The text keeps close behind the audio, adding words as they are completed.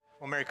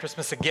Well, Merry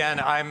Christmas again.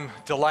 I'm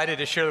delighted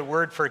to share the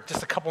word for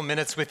just a couple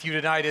minutes with you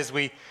tonight as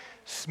we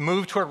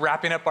move toward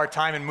wrapping up our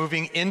time and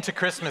moving into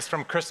Christmas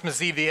from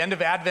Christmas Eve, the end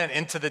of Advent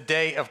into the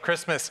day of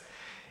Christmas.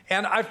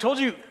 And I've told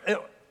you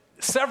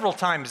several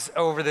times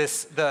over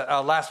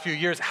the last few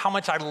years how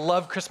much I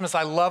love Christmas.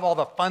 I love all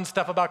the fun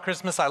stuff about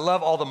Christmas. I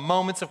love all the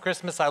moments of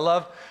Christmas. I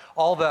love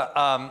all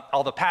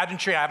the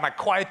pageantry. I have my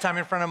quiet time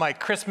in front of my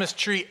Christmas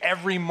tree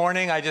every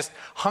morning. I just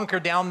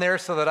hunker down there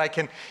so that I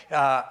can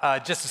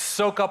just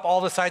soak up all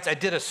the sights.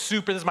 This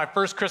is my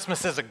first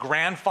Christmas as a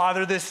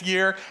grandfather this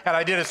year, and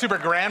I did a super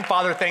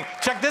grandfather thing.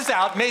 Check this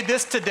out, made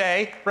this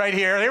today, right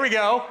here. There we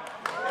go.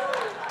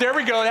 There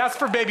we go, that's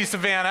for baby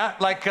Savannah.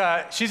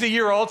 She's a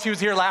year old, she was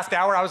here last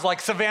hour. I was like,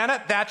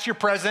 Savannah, that's your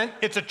present.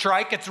 It's a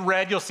trike, it's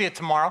red, you'll see it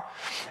tomorrow.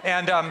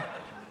 And,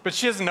 but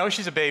she doesn't know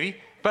she's a baby.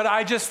 But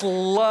I just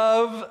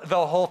love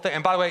the whole thing.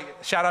 And by the way,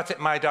 shout out to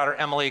my daughter,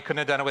 Emily. Couldn't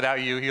have done it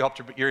without you. You helped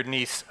your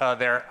niece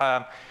there.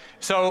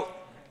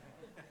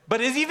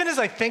 But even as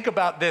I think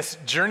about this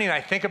journey, and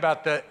I think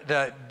about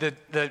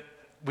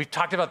we've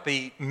talked about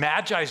the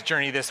Magi's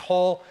journey this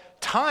whole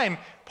time,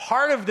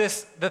 part of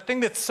this, the thing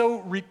that's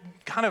so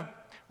kind of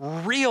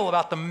real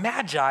about the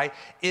Magi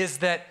is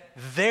that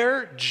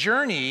their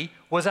journey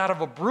was out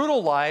of a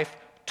brutal life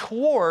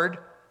toward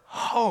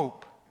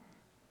hope.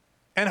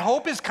 And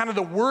hope is kind of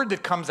the word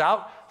that comes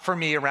out for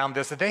me around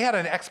this, that they had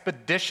an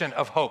expedition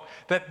of hope,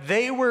 that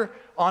they were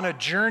on a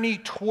journey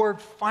toward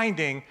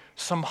finding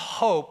some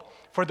hope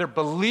for their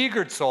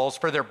beleaguered souls,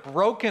 for their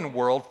broken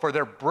world, for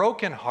their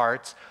broken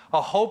hearts,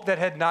 a hope that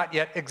had not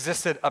yet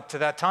existed up to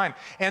that time.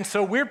 And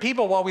so we're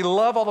people, while we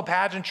love all the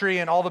pageantry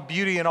and all the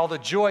beauty and all the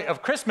joy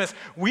of Christmas,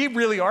 we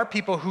really are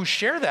people who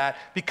share that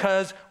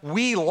because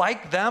we,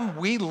 like them,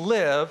 we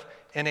live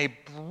in a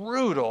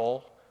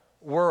brutal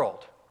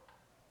world.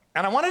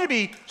 And I wanted to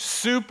be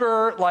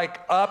super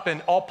up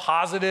and all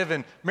positive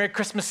and Merry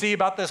Christmassy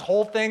about this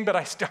whole thing, but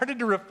I started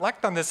to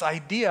reflect on this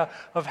idea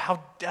of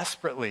how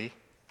desperately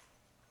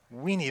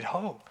we need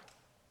hope.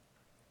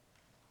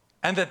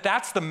 And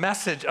that's the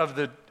message of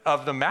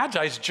the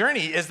Magi's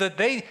journey, is that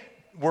they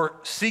were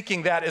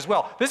seeking that as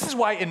well. This is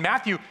why in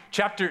Matthew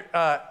chapter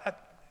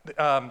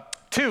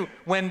 2,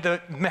 when the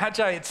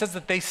Magi, it says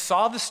that they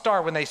saw the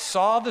star. When they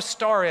saw the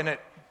star and it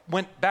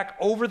went back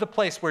over the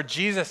place where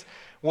Jesus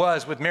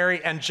was with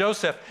Mary and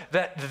Joseph,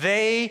 that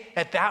they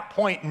at that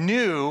point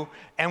knew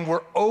and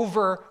were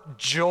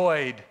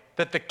overjoyed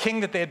that the king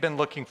that they had been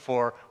looking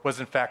for was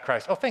in fact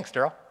Christ. Oh, thanks,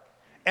 Daryl.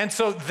 And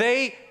so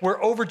they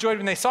were overjoyed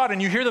when they saw it.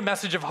 And you hear the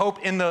message of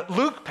hope in the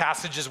Luke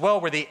passage as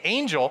well, where the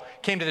angel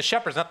came to the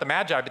shepherds, not the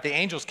Magi, but the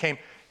angels came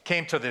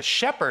to the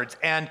shepherds.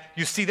 And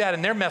you see that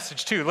in their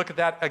message too. Look at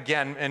that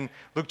again in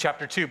Luke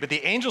chapter 2. But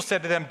the angel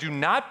said to them, "Do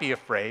not be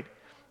afraid.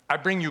 I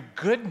bring you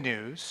good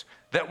news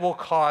that will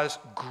cause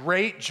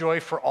great joy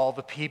for all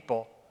the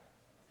people.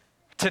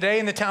 Today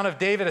in the town of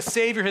David, a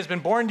Savior has been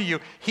born to you.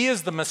 He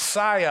is the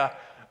Messiah,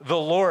 the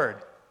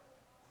Lord."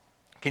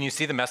 Can you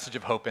see the message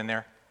of hope in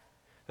there?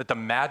 That the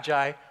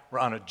Magi were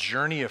on a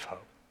journey of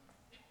hope.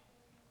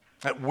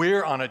 That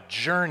we're on a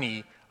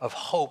journey of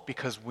hope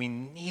because we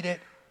need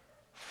it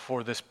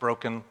for this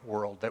broken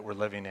world that we're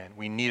living in.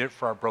 We need it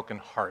for our broken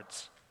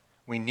hearts.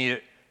 We need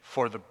it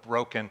for the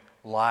broken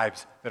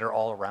lives that are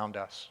all around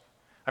us.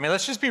 I mean,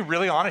 let's just be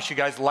really honest, you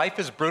guys. Life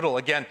is brutal.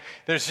 Again,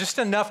 there's just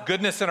enough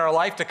goodness in our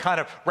life to kind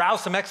of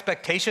rouse some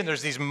expectation.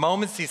 There's these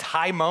moments, these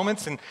high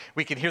moments, and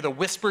we can hear the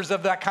whispers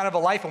of that kind of a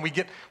life, and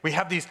we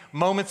have these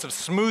moments of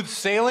smooth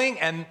sailing,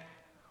 and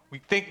we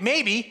think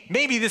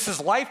maybe this is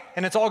life,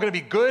 and it's all going to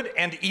be good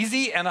and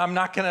easy, and I'm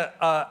not going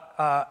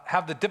to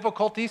have the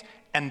difficulties.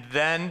 And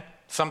then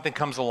something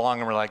comes along,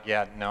 and we're like,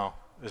 yeah, no,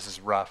 this is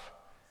rough.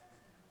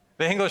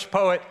 The English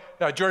poet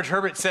George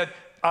Herbert said,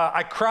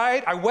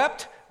 I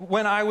wept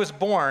when I was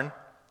born,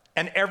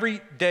 and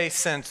every day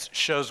since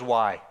shows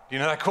why. Do you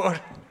know that quote?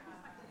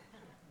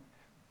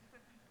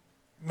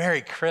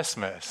 Merry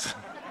Christmas.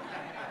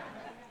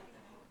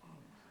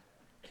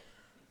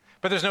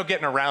 But there's no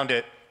getting around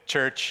it,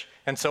 church.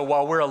 And so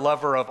while we're a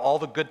lover of all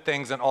the good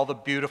things and all the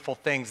beautiful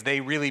things, they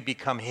really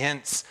become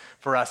hints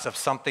for us of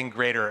something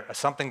greater,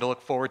 something to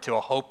look forward to,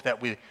 a hope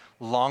that we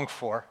long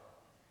for.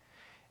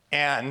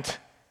 And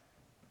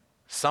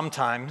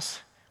sometimes,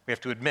 we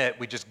have to admit,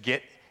 we just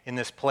get in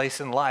this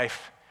place in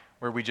life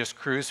where we just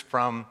cruise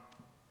from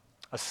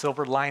a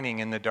silver lining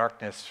in the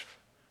darkness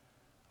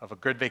of a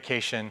good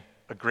vacation,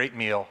 a great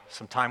meal,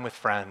 some time with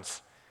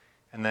friends,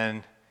 and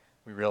then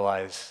we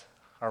realize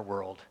our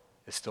world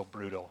is still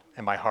brutal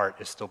and my heart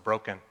is still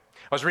broken.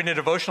 I was reading a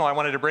devotional. I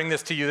wanted to bring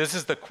this to you. This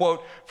is the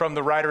quote from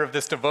the writer of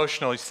this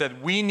devotional. He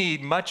said, "We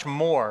need much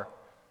more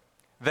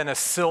than a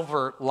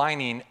silver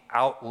lining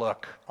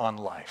outlook on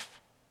life.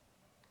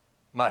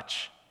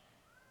 Much,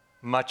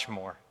 much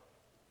more.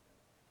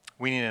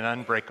 We need an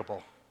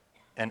unbreakable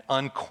and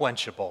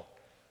unquenchable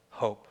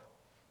hope."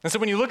 And so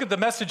when you look at the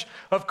message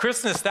of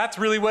Christmas, that's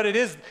really what it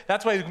is.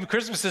 That's why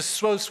Christmas is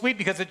so sweet,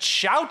 because it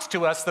shouts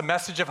to us the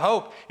message of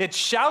hope. It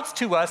shouts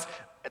to us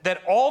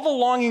that all the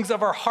longings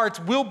of our hearts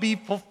will be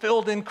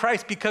fulfilled in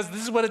Christ, because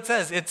this is what it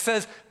says. It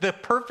says, the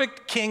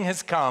perfect king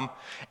has come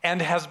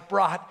and has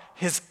brought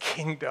his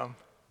kingdom.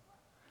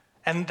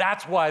 And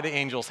that's why the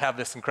angels have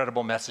this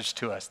incredible message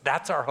to us.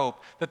 That's our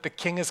hope, that the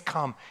king has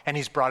come and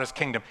he's brought his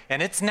kingdom.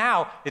 And it's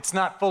now, it's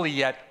not fully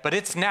yet, but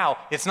it's now.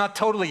 It's not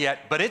totally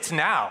yet, but it's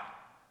now.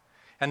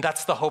 And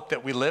that's the hope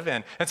that we live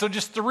in. And so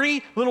just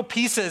 3 little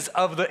pieces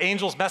of the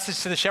angel's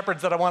message to the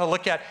shepherds that I want to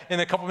look at in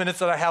the couple minutes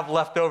that I have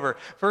left over.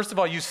 First of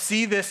all, you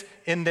see this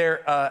in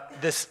their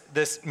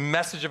this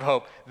message of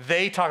hope.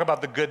 They talk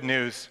about the good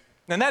news.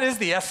 And that is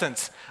the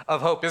essence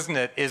of hope, isn't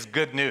it? Is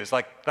good news.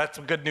 Like, that's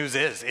what good news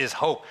is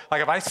hope.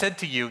 Like, if I said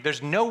to you,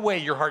 there's no way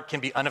your heart can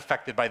be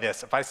unaffected by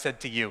this. If I said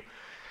to you,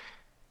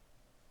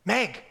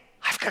 Meg,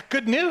 I've got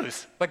good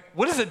news. Like,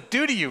 what does it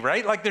do to you,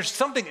 right? Like, there's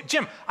something,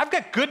 Jim, I've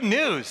got good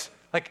news.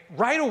 Like,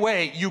 right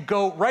away, you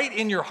go, right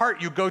in your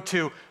heart, you go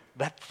to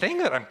that thing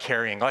that I'm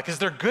carrying. Like, is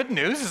there good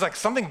news? Is like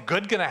something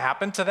good gonna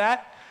happen to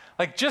that?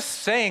 Like, just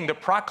saying the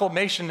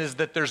proclamation is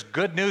that there's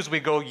good news, we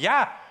go,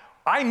 yeah,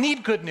 I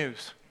need good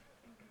news.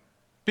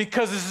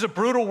 Because this is a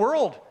brutal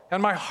world,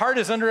 and my heart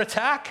is under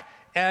attack,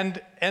 and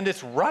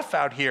it's rough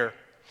out here.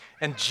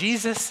 And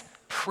Jesus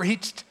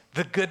preached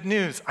the good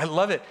news. I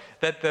love it,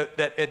 that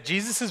at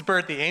Jesus'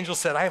 birth, the angel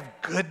said, I have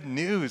good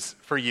news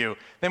for you.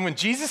 Then when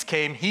Jesus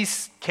came, he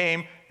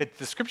came,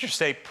 the scriptures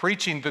say,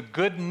 preaching the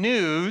good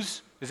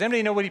news. Does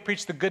anybody know what he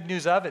preached the good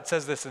news of? It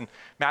says this in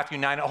Matthew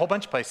 9, a whole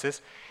bunch of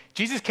places.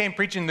 Jesus came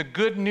preaching the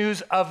good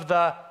news of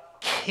the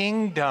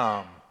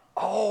kingdom.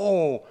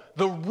 Oh,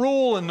 the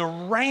rule and the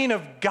reign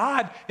of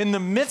God in the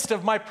midst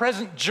of my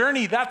present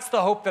journey. That's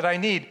the hope that I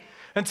need.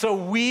 And so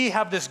we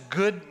have this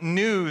good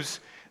news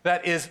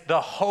that is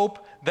the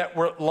hope that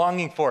we're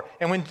longing for.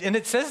 And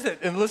it says that,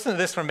 and listen to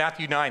this from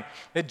Matthew 9,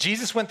 that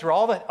Jesus went through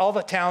all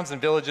the towns and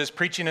villages,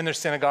 preaching in their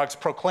synagogues,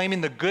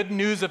 proclaiming the good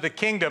news of the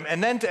kingdom.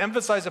 And then to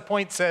emphasize a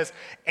point says,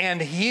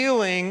 and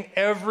healing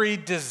every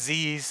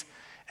disease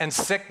and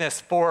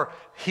sickness, for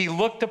he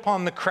looked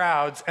upon the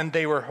crowds and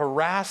they were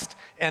harassed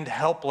and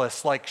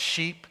helpless like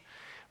sheep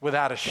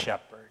without a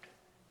shepherd.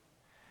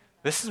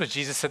 This is what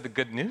Jesus said the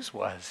good news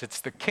was.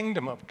 It's the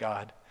kingdom of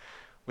God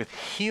with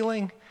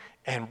healing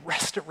and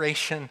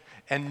restoration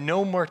and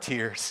no more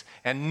tears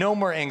and no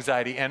more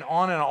anxiety, and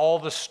on and all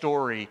the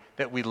story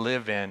that we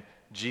live in.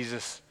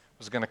 Jesus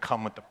was going to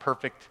come with the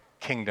perfect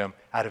kingdom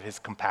out of his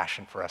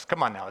compassion for us.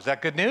 Come on now, is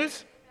that good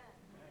news?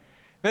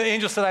 The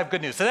angel said, I have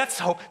good news. So that's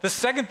hope. The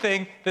second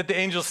thing that the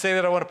angels say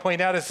that I want to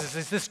point out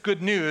is this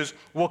good news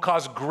will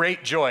cause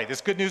great joy.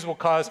 This good news will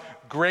cause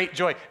great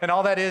joy. And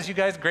all that is, you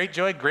guys, great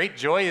joy? Great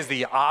joy is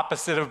the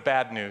opposite of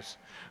bad news.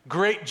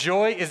 Great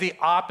joy is the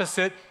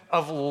opposite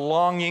of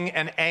longing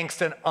and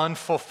angst and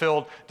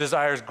unfulfilled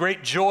desires.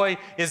 Great joy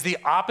is the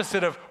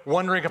opposite of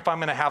wondering if I'm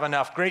going to have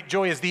enough. Great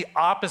joy is the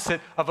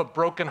opposite of a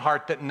broken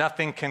heart that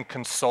nothing can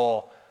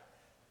console.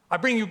 I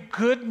bring you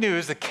good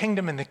news, the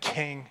kingdom and the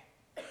king,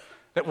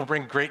 that will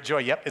bring great joy.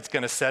 Yep, it's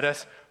going to set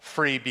us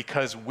free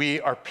because we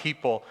are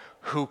people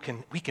who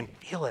can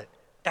feel it.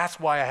 That's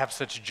why I have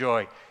such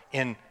joy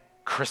in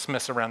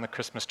Christmas around the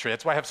Christmas tree.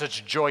 That's why I have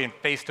such joy in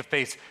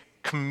face-to-face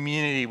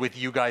community with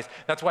you guys.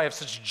 That's why I have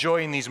such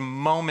joy in these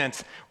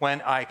moments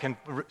when I can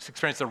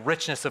experience the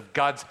richness of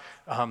God's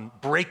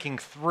breaking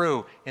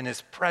through in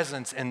his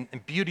presence and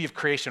beauty of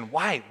creation.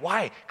 Why?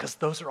 Why? Because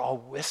those are all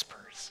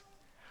whispers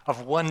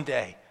of one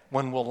day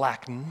when we'll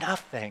lack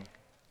nothing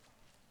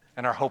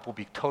and our hope will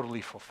be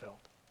totally fulfilled.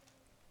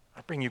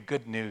 I bring you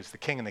good news, the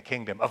king and the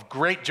kingdom, of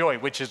great joy,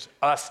 which is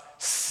us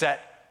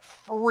set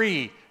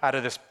free out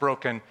of this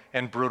broken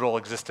and brutal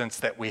existence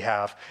that we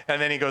have.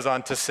 And then he goes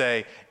on to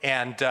say,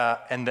 and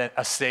that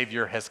a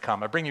Savior has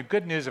come. I bring you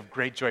good news of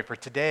great joy, for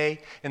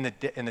today in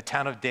the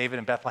town of David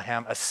in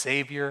Bethlehem, a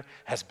Savior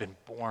has been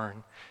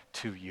born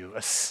to you,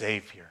 a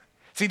Savior.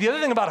 See, the other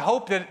thing about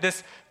hope that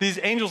these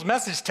angels'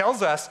 message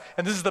tells us,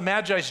 and this is the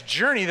Magi's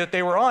journey that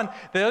they were on,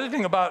 the other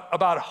thing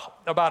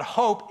about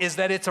hope is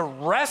that it's a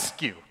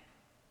rescue.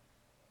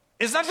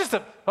 It's not just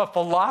a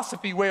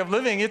philosophy way of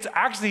living. It's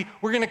actually,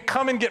 we're going to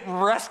come and get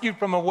rescued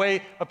from a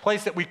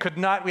place that we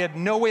had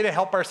no way to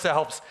help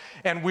ourselves,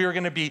 and we are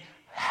going to be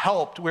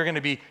helped. We're going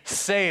to be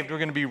saved. We're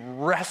going to be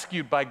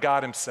rescued by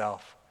God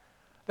himself.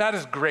 That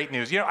is great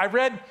news. You know, I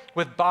read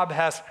with Bob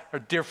Hess, our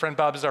dear friend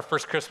Bob, is our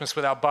first Christmas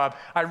without Bob.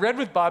 I read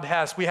with Bob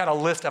Hess, we had a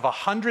list of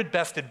 100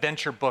 best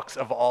adventure books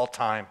of all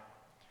time.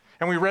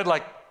 And we read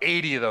like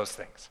 80 of those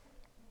things.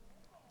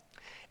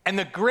 And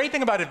the great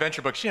thing about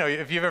adventure books, you know,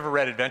 if you've ever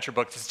read adventure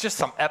books, it's just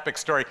some epic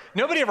story.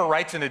 Nobody ever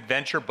writes an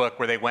adventure book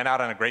where they went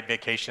out on a great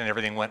vacation and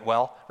everything went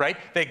well, right?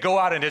 They go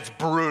out and it's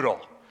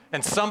brutal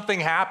and something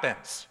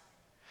happens.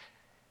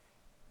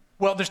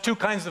 Well, there's two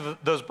kinds of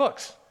those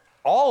books.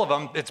 All of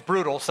them, it's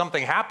brutal,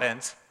 something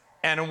happens.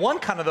 And in one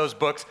kind of those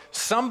books,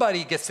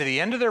 somebody gets to the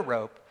end of their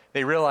rope,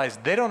 they realize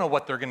they don't know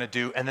what they're gonna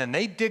do, and then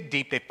they dig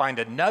deep, they find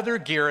another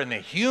gear, and the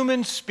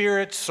human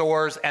spirit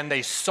soars, and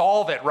they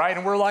solve it, right?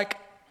 And we're like,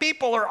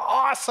 people are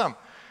awesome.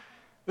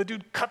 The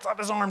dude cuts off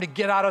his arm to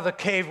get out of the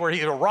cave where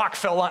a rock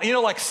fell on, you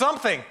know, like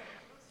something.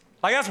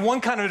 Like that's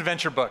one kind of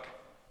adventure book.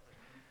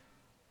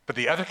 But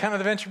the other kind of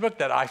adventure book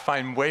that I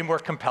find way more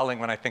compelling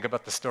when I think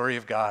about the story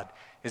of God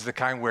is the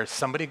kind where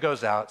somebody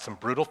goes out, some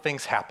brutal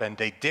things happen,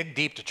 they dig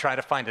deep to try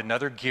to find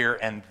another gear,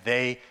 and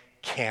they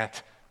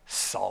can't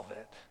solve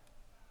it.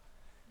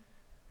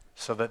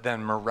 So that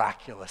then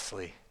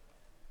miraculously,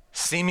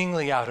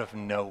 seemingly out of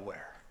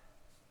nowhere,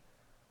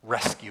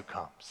 rescue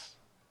comes.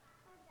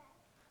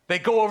 They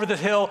go over the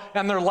hill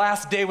on their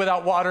last day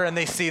without water, and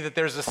they see that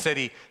there's a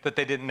city that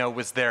they didn't know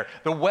was there.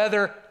 The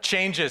weather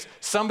changes.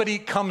 Somebody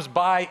comes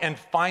by and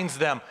finds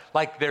them,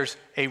 like there's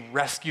a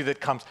rescue that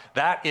comes.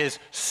 That is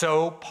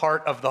so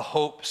part of the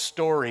hope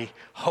story.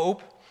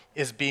 Hope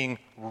is being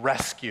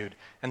rescued.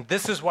 And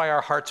this is why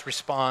our hearts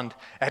respond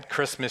at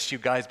Christmas, you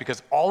guys,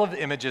 because all of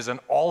the images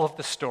and all of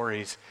the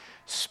stories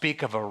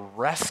speak of a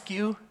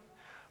rescue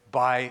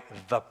by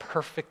the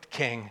perfect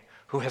King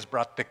who has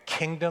brought the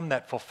kingdom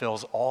that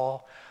fulfills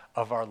all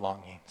of our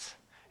longings.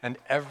 And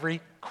every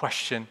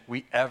question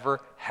we ever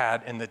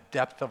had in the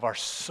depth of our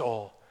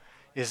soul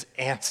is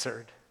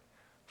answered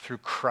through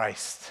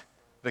Christ,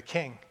 the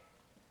King.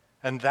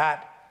 And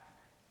that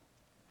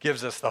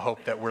gives us the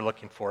hope that we're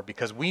looking for,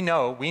 because we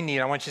know we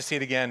need, I want you to see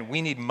it again,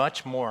 we need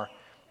much more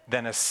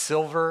than a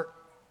silver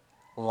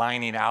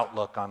lining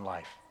outlook on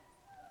life.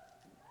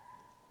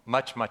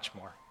 Much, much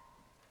more.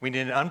 We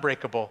need an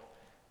unbreakable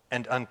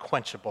and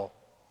unquenchable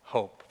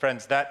hope.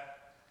 Friends, that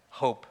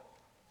hope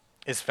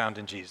is found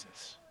in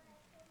Jesus.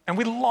 And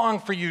we long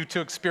for you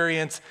to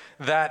experience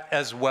that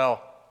as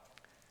well.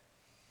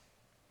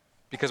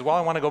 Because while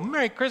I want to go,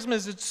 Merry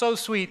Christmas, it's so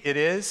sweet, it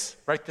is.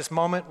 Right this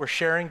moment we're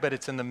sharing, but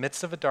it's in the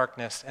midst of a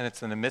darkness, and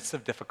it's in the midst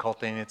of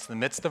difficulty, and it's in the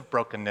midst of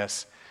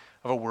brokenness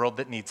of a world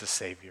that needs a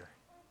Savior.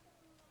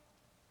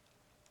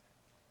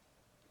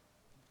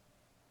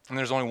 And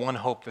there's only one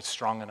hope that's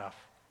strong enough,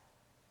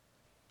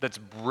 that's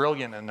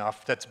brilliant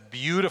enough, that's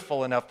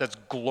beautiful enough, that's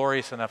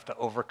glorious enough to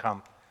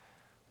overcome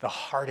the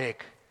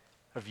heartache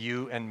of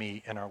you and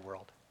me in our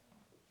world.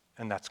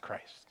 And that's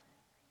Christ.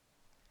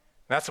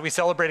 That's what we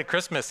celebrate at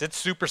Christmas. It's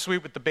super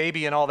sweet with the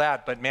baby and all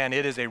that, but man,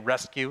 it is a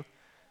rescue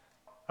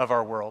of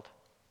our world.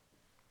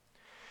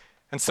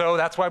 And so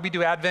that's why we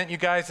do Advent, you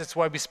guys. That's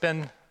why we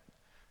spend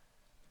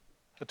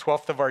the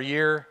 12th of our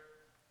year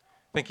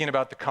thinking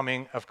about the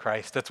coming of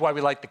Christ. That's why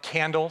we light the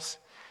candles,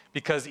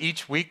 because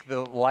each week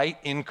the light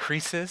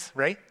increases,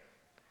 right?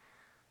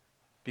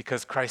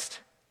 Because Christ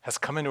has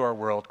come into our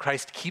world.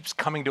 Christ keeps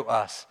coming to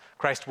us.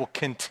 Christ will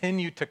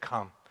continue to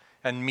come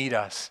and meet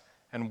us.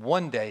 And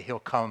one day he'll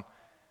come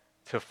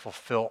to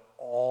fulfill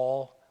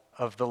all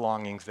of the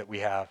longings that we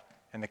have.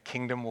 And the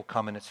kingdom will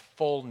come in its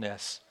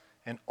fullness,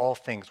 and all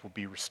things will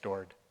be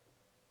restored.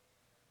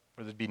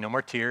 Where there'll be no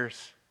more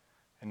tears,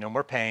 and no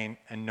more pain,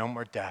 and no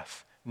more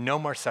death. No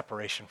more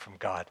separation from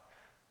God.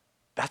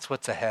 That's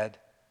what's ahead.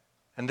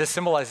 And this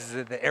symbolizes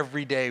that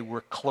every day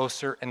we're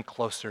closer and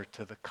closer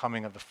to the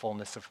coming of the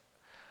fullness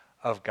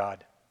of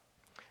God.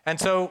 And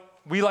so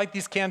we light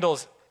these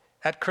candles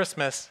at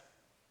Christmas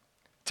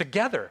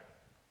together.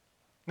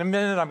 In a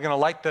minute, I'm going to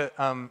light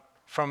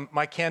from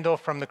my candle,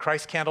 from the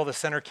Christ candle, the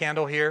center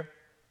candle here,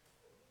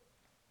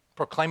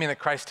 proclaiming that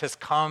Christ has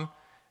come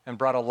and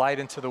brought a light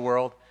into the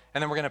world.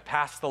 And then we're going to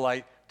pass the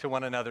light to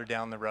one another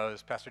down the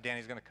rows. Pastor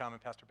Danny's going to come,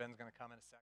 and Pastor Ben's going to come in a second.